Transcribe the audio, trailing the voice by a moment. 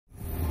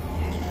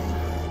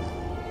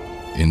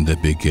In the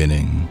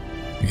beginning,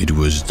 it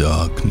was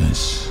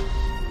darkness.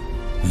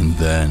 And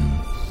then,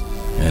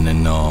 an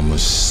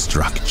enormous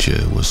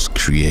structure was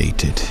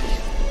created.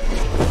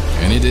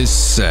 And it is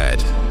said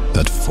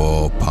that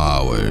 4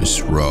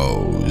 powers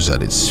rose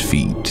at its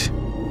feet.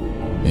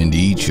 And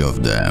each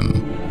of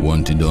them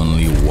wanted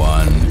only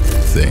one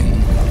thing: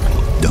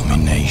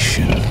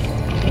 domination.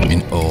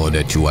 In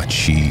order to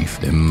achieve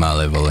their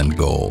malevolent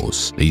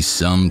goals, they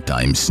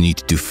sometimes need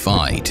to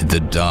fight the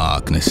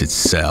darkness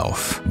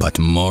itself, but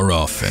more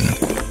often,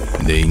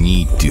 they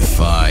need to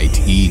fight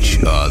each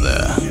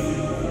other.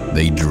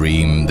 They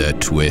dream their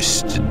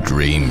twisted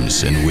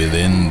dreams, and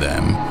within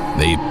them,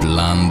 they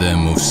plan their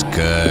moves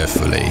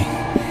carefully.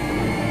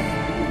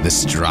 The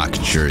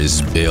structure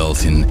is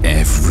built in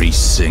every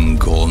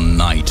single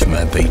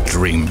nightmare they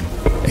dream.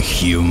 A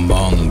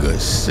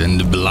humongous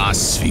and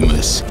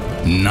blasphemous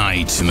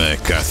nightmare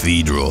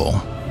cathedral.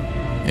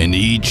 And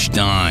each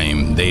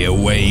time they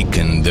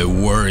awaken the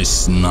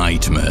worst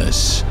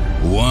nightmares,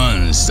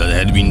 ones that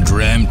had been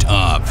dreamt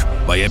up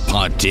by a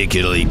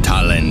particularly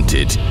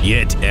talented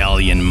yet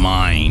alien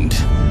mind.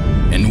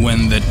 And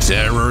when the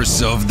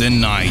terrors of the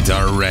night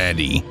are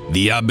ready,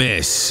 the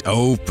abyss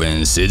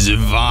opens its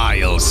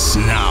vile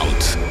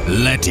snout,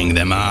 letting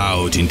them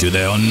out into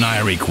the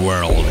oniric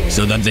world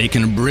so that they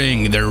can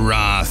bring their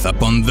wrath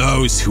upon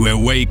those who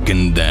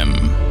awakened them.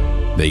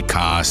 They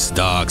cast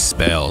dark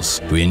spells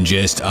to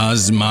ingest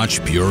as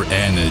much pure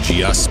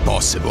energy as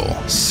possible,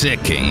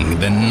 sicking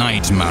the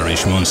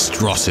nightmarish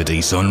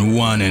monstrosities on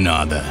one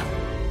another,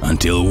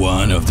 until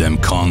one of them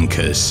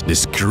conquers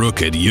this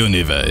crooked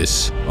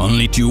universe,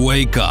 only to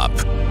wake up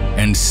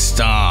and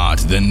start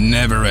the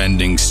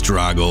never-ending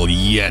struggle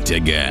yet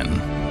again.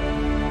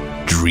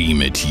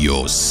 Dream it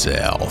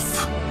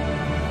yourself.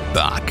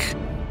 Back,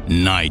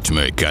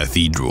 Nightmare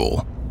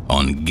Cathedral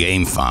on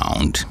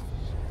GameFound.